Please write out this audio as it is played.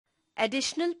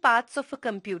Additional parts of a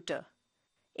computer.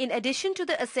 In addition to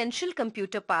the essential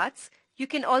computer parts, you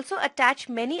can also attach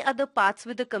many other parts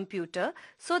with the computer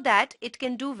so that it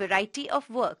can do variety of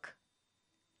work.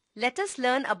 Let us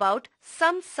learn about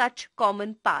some such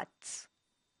common parts.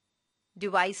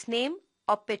 Device name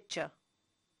or picture.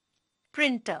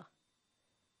 Printer.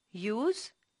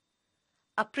 Use.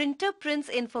 A printer prints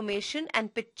information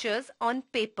and pictures on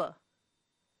paper.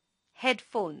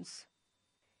 Headphones.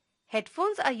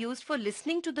 Headphones are used for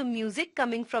listening to the music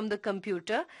coming from the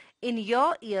computer in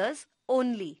your ears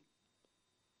only.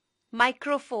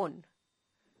 Microphone.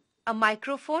 A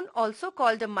microphone, also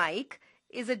called a mic,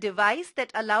 is a device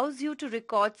that allows you to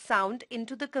record sound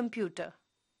into the computer.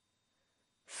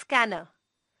 Scanner.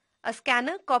 A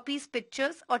scanner copies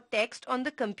pictures or text on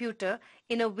the computer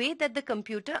in a way that the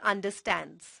computer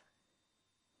understands.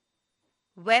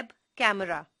 Web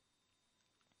camera.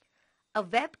 A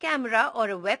web camera or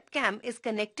a webcam is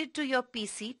connected to your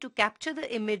PC to capture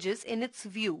the images in its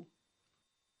view.